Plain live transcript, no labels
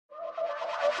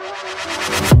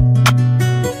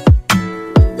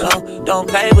Don't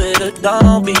play with it,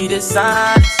 don't be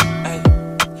dishonest. Ay,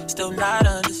 still not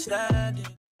understanding.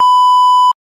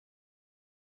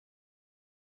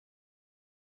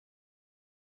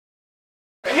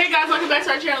 Hey guys, welcome back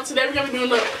to our channel. Today we're going to be doing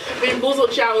the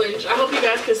BOOZLED challenge. I hope you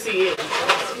guys can see it.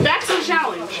 Back to the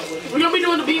challenge. We're going to be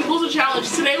doing the BOOZLED challenge.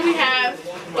 Today we have,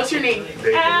 what's your name?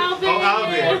 Alvin. Oh,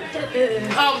 Alvin.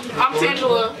 I'm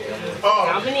Tangela. Oh,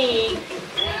 Dominique.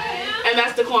 And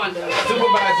that's DeQuanda.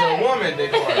 supervisor woman,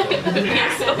 DeQuanda.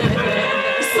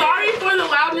 Sorry for the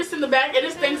loudness in the back. It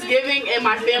is Thanksgiving and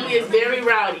my family is very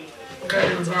rowdy.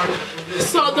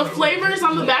 So the flavors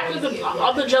on the back of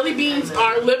the jelly beans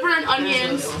are liver and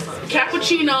onions,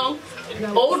 cappuccino,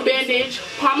 old bandage,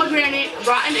 pomegranate,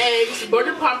 rotten eggs,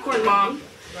 buttered popcorn mom,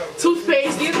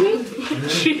 toothpaste,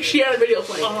 she had a video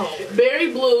playing,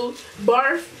 berry blue,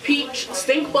 barf, peach,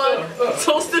 stink bug,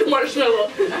 toasted marshmallow,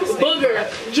 booger,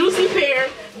 juicy pear,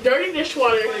 dirty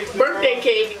dishwater, birthday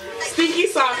cake, stinky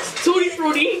socks, tutti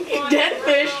frutti, dead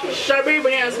fish, strawberry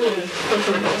banana smoothie.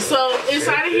 So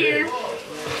inside of here,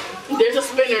 there's a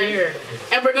spinner,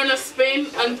 and we're gonna spin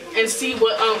and see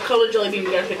what color jelly bean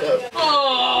we gotta pick up.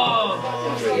 Oh!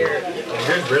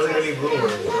 There's really many blue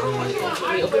ones.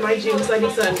 Let me open my juice. I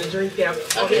need something to drink down.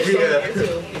 Okay. Yeah.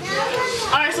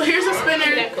 Alright, so here's a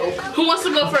spinner. Who wants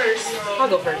to go first? I'll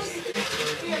go first.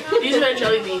 These are the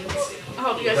jelly beans. I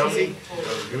hope you guys can see.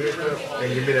 Give me that.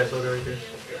 And give me that soda right there.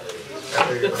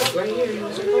 Right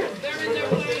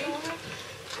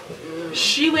here.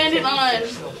 She landed on.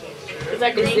 Is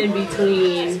that It's in green?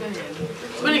 between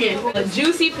Spin again. a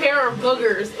juicy pair of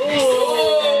boogers.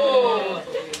 Oh!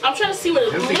 I'm trying to see what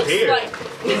it Juicy looks pear. like.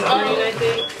 It's green, I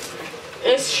think.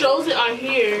 It shows it on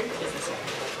here.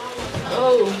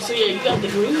 Oh, so yeah, you got the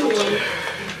green one.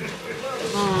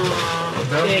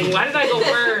 Dang, why did I go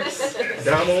first?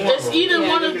 It's either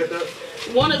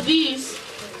one of these.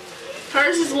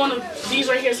 Hers is one of these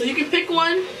right here. So you can pick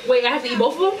one. Wait, I have to eat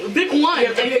both of them? Pick one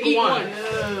and pick eat one.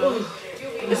 one.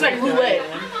 It's like roulette.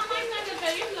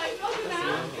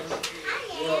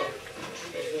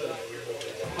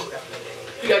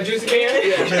 You got juicy pear?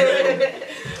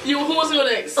 Yeah. Who wants to go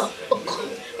next? I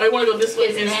want to go this way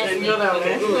and go that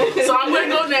way. So I'm gonna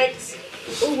go next.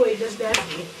 Oh wait, that's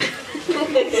nasty.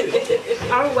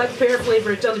 I don't like pear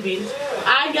flavored jelly beans.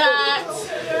 I got.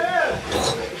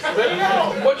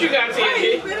 What you got,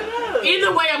 Tangy?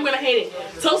 Either way, I'm gonna hate it.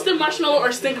 Toasted marshmallow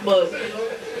or stink bug.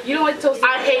 You don't like toasted?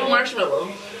 I hate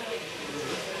marshmallow.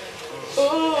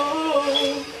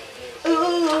 Oh.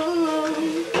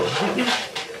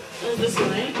 Is this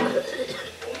right?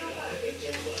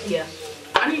 Yeah.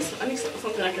 I need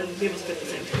something I can be able to spit the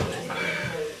same time.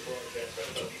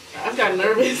 I've got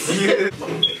nervous.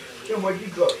 Come on, you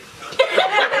go.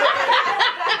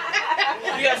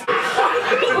 Yes.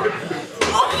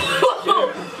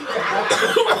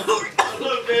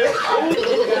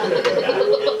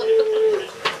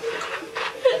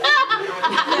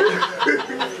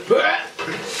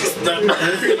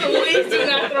 Please do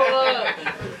not throw up.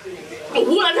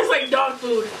 Ooh, that tastes like dog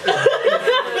food.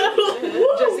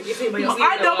 Just in case anybody else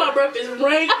I know my breath is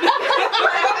rank.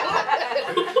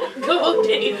 Go,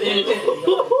 David.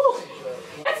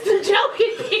 That's the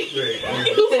joking thing.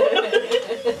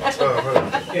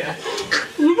 Yeah.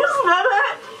 You can smell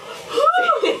that?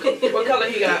 What color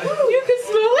he got? You can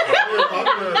smell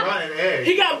it.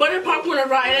 He got butter popcorn and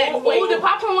rotten egg. Oh, the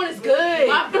popcorn one is good.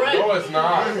 My breath. No, it's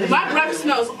not. My breath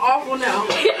smells awful now.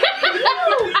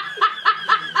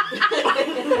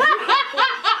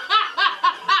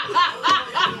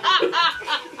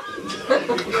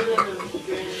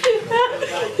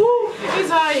 He's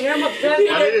high here. I'm upset.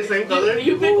 Are they the same color?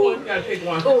 You pick one. You gotta pick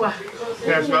one. Can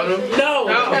I smell them? No.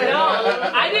 No,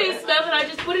 I didn't smell it. I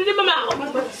just put it in my mouth.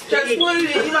 Just put it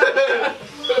in your mouth.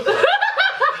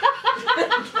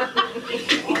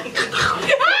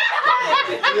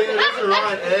 Yeah, that's a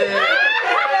rotten egg.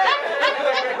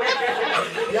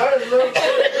 Y'all just look.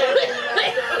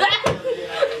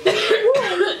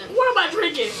 What am I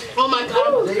drinking? Oh my god.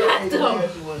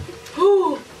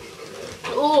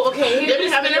 Oh, okay. Let me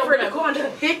Here's have the it spinner for over DeQuanda.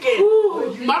 Pick it.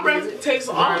 My breath takes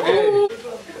off.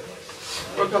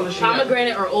 What color she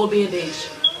Pomegranate or old bandage?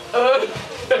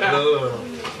 got?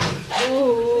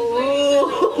 Ooh.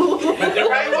 The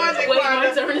right one, Wait,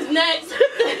 my turn is next.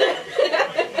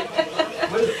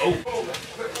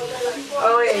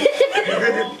 Oh, wait.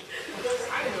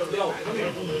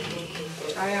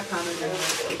 I have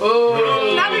pomegranate.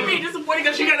 Oh. Not me being disappointed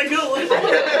because she got a good one.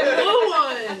 Blue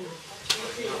one.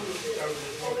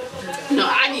 No,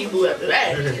 I need blue after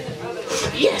that.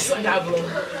 Yes, I got blue.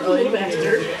 Oh, you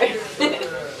bastard.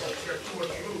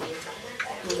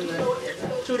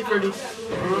 Tutti Frutti.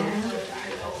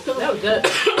 That was good.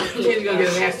 She's gonna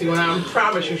get a nasty one. I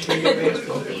promise you she's gonna get a nasty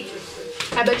one.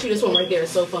 I bet you this one right there is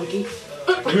so funky.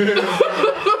 Oh,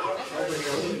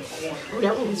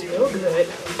 that one was real good.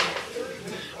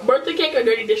 Birthday cake or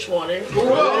dirty dishwater?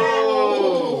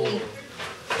 Whoa!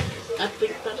 I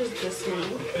think that is this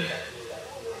one.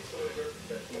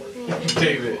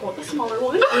 David. Oh, the smaller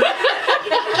one.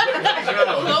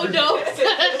 Low dose.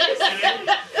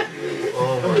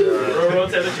 Oh my god. Bro,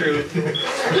 tell the truth.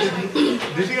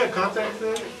 Did she got contacts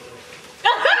then?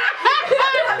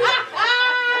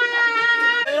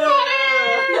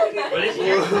 What is she?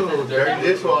 Whoa, dirty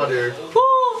dishwater.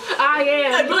 I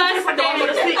am blessed and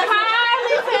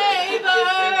highly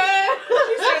favored.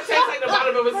 She said it tastes like the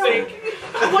bottom of a sink.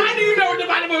 Why do you know what the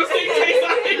bottom of a sink tastes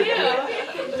like? Yeah.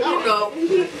 I don't know.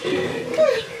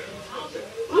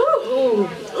 Ooh.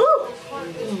 Ooh.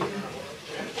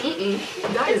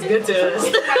 God is good to us.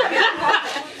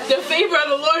 The favor of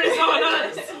the Lord is on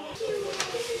us.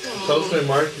 Toasted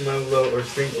marshmallow or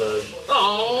stink bug?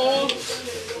 Oh.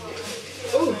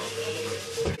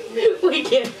 We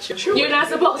can't chew. You're not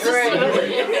supposed to Right. smell it.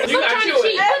 You Stop gotta trying chew to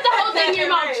cheat. it. Put the whole thing in your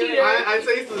mouth, cheater. I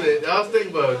tasted it. That was stink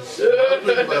bug. That was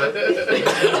stink bug. That was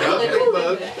stink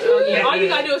bug. Oh, yeah. All you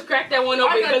gotta do is crack that one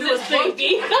open All you gotta because do it's is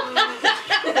funky.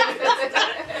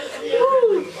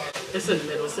 It's in the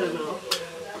middle. It's in the middle.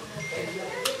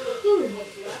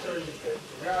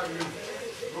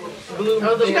 Blue.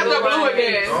 Oh, the She got the blue blue one.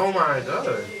 again. Oh my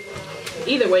god.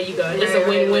 Either way you go, it's a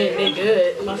win-win. They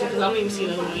good. Because I don't even see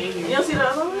another one in here. You don't see the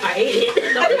other one? I ate it.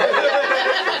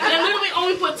 They literally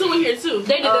only put 2 in here too.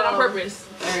 They did that on purpose.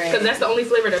 Because that's the only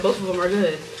flavor that both of them are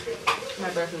good. My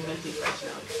breath is messy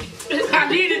right now. I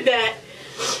needed that.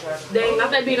 Dang, not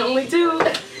that being the only 2.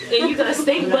 And you got a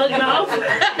stink bug mouth.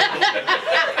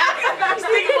 I'm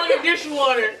sticking on the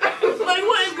dishwater. Like,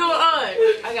 what is going on?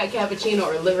 I got cappuccino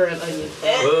or liver and onion.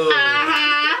 Whoa.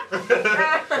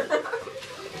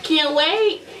 Can't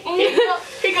wait. Here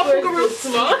go Pookaroo.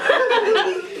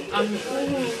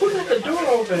 Who got the door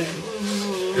open?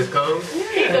 It's cold?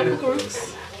 Here go Pookaroos.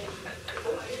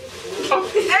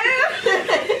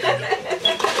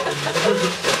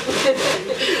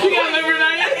 You got liver and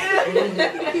onion?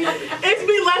 It's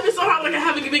me laughing so hard like I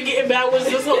haven't been getting bad ones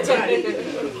this whole time.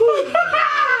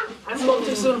 I spoke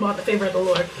too soon about the favor of the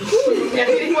Lord. Yeah,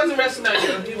 he wasn't resting on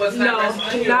you. He was not resting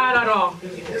on you. Not at all.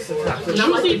 Not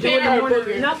like Juicy you do in the pear or morning.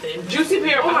 burger? Nothing. Juicy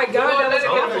pear. Oh my God, that was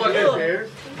awful. Pear, pear?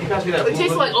 You guys be that It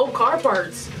tastes like old car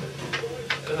parts.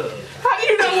 How do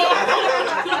you know what?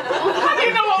 How do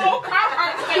you know what old car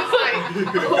parts taste like?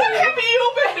 What have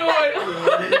you been doing?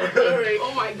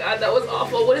 Oh my God, that was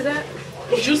awful. What is that?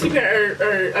 Juicy pear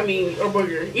or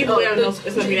burger. Either way, I know it's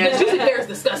gonna be The nasty. juicy pear is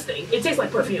disgusting. It tastes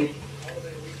like perfume.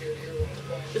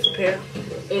 It's a pear.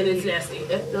 And it's nasty.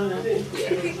 That's so nasty.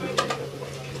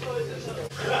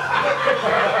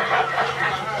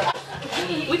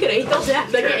 We could have ate those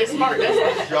after. They're getting smart. That's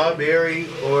it. Strawberry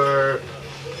or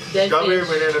Dead strawberry fish.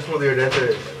 banana smoothie or that's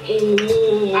it?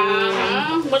 Ooh.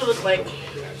 What does it look like?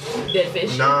 Dead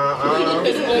fish. Nah,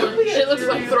 It's orange. It looks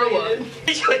like throw up.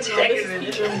 This is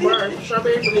peach and bar.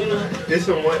 Strawberry banana. this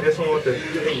one with the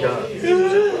pink dot.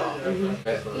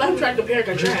 I'm trying to compare and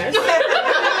contrast.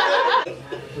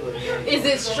 Is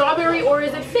it strawberry or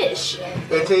is it fish?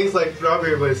 It tastes like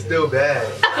strawberry, but it's still bad.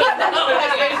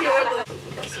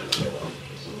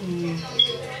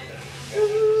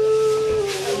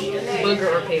 Booger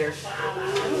or pear?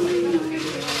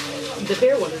 The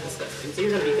pear one is disgusting, so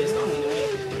you're gonna be pissed off anyway.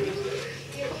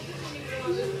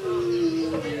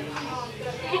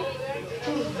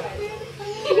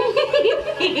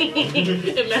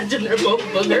 Imagine they're both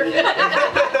booger.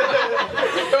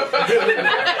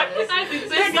 I'd be pissed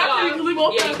They got to off. because we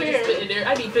both Yeah, got you pear. can spit in there.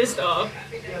 I'd be pissed off.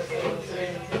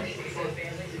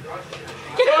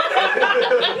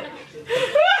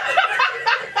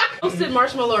 Toasted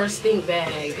marshmallow or stink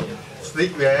bag?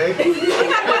 Sneak bag.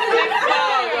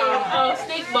 Oh,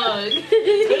 stink bug. I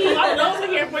know we're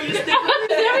here for you to stick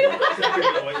with.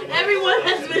 Everyone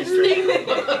has been stink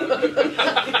bug.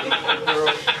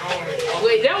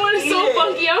 Wait, that one is so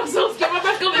funky. I'm so scared. My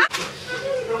breath coming.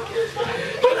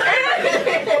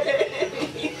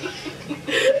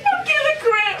 I'm getting a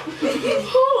cramp.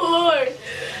 Oh, Lord.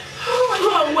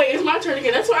 Oh, wait, it's my turn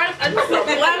again. That's why I just start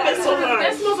laughing so hard.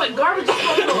 That smells like garbage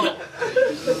disposal.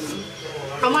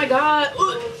 Oh my god.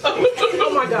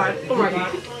 Oh my god. Oh my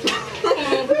god.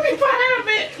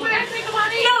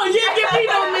 No, you didn't give me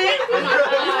no mint. Oh my You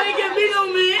god. didn't give me no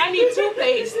mint. I need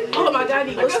toothpaste. Oh my god, I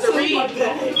need Listerine.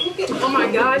 Oh my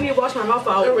god, I need to wash my mouth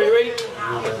out. Ready?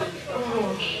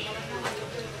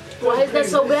 Why is that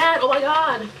so bad? Oh my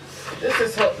god. This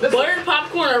is Buttered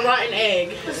popcorn or rotten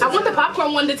egg? I want the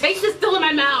popcorn one. The taste is still in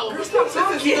my mouth.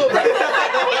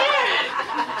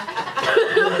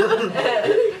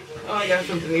 Oh, I got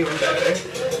something even better.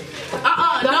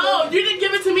 No, you didn't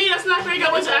give it to me. That's not fair. You got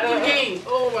to wait till after the game.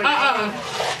 Oh my god.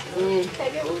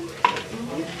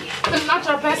 It's not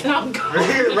your best now.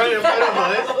 Right in front of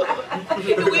us.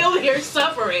 We over here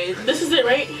suffering. This is it,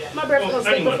 right? My breath gonna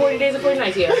stay for 40 days and 40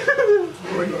 nights, yeah.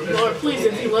 Lord, please,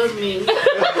 if you love me.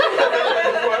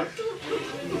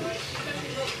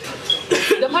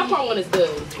 The popcorn one is good.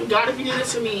 God, if you do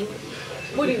this for me,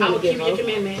 What do you I will want to keep give your me?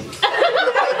 commandments.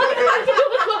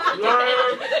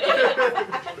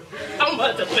 I'm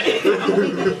about to pay.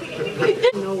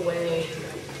 No way.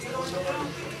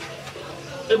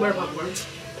 It's butter popcorn.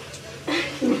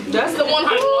 That's the one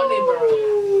I wanted, bro.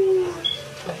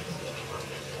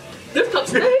 This cup's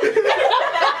stink. I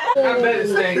bet it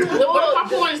stinks. The butter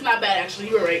popcorn is not bad, actually.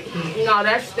 You were right. No,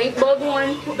 that stink bug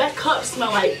one. That cup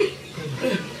smell like...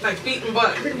 Like feet and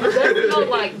butt. That smells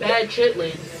like bad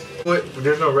chitlins. What?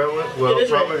 There's no red one? Well, It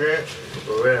is red. pomegranate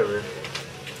or whatever.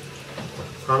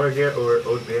 Pomegranate or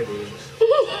old band-aids.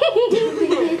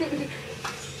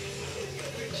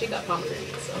 She got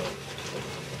pomegranate, so.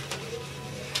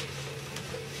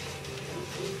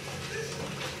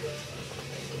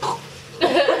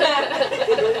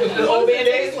 The old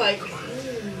band-aids like.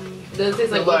 Does it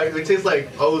taste like Like, it tastes like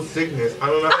old sickness. I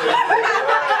don't know how to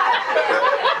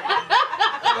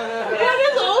That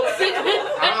is old sickness.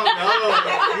 I don't know.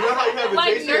 You know how you have a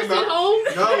Like taste in your nursing mouth? home?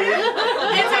 No, you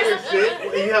know how your shit,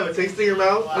 when you have a taste in your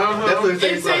mouth? That's what it It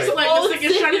tastes tastes like. like the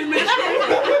sickest Chinese mystery.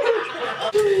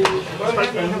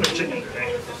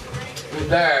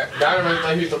 Dad reminds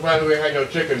me he's surprised we had no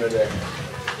chicken today.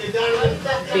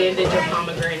 Bandage of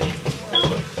pomegranate.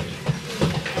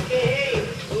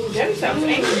 Ooh, Daddy sounds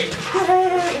angry.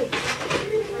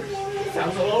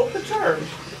 Sounds a little perturbed.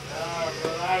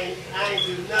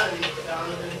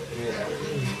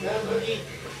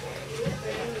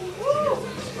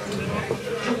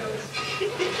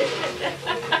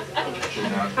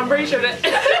 I'm pretty sure that.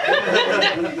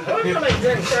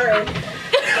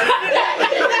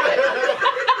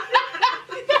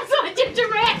 That's what ginger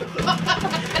rat.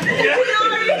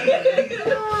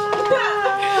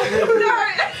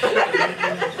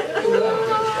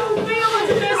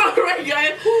 Alright,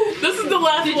 guys. This is the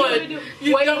last one. Wait,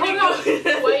 Nobody hold on.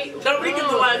 gets- Wait. Nobody gets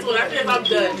the last one. After this, I'm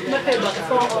done. My head about to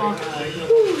fall off.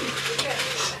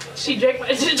 She drank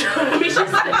my ginger. I mean, she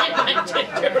said my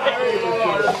ginger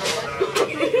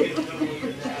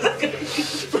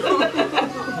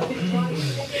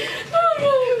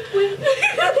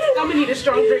I'm gonna need a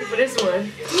strong drink for this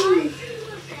one.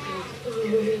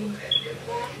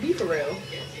 Be for real.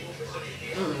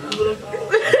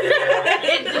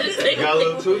 Got a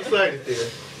little too excited there.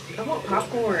 I want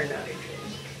popcorn.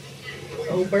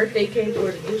 Oh, birthday cake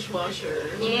or the dishwasher.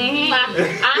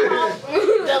 I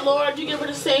hope that Lord, you give her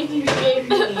the same thing you gave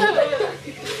me.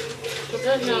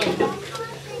 It's nasty.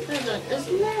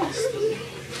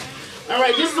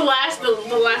 Alright, this is the last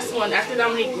one. After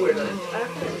Dominique, we're done.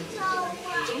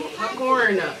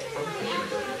 Popcorn.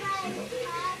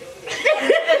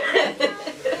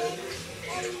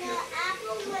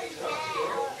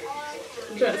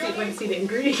 I'm trying to see if I can see the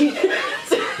ingredients.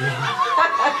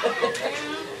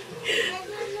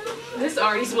 This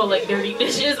already smells like dirty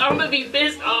dishes. I'm gonna be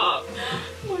pissed off.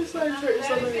 What's that for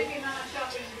somebody?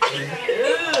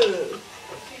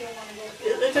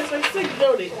 It tastes like sick,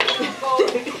 don't it?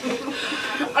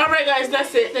 Alright guys,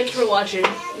 that's it. Thank you for watching.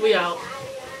 We out.